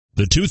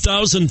The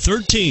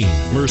 2013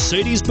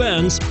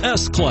 Mercedes-Benz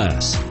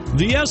S-Class.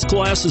 The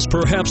S-Class is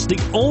perhaps the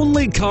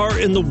only car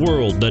in the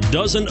world that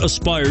doesn't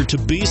aspire to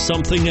be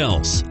something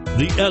else.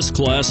 The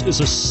S-Class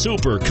is a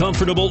super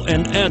comfortable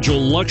and agile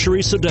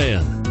luxury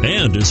sedan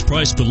and is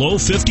priced below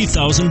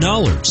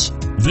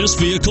 $50,000. This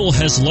vehicle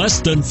has less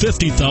than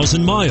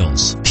 50,000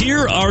 miles.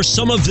 Here are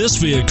some of this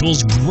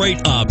vehicle's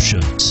great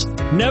options: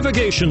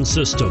 navigation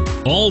system,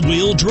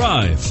 all-wheel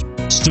drive,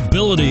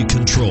 stability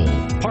control,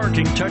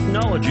 parking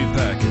technology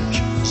package,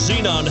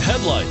 xenon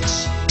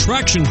headlights,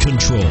 traction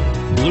control,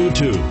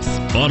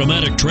 Bluetooth,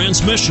 automatic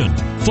transmission,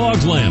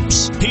 fog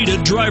lamps,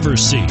 heated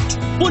driver's seat.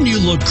 Wouldn't you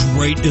look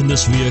great in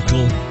this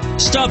vehicle?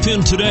 Stop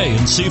in today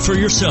and see for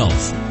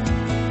yourself.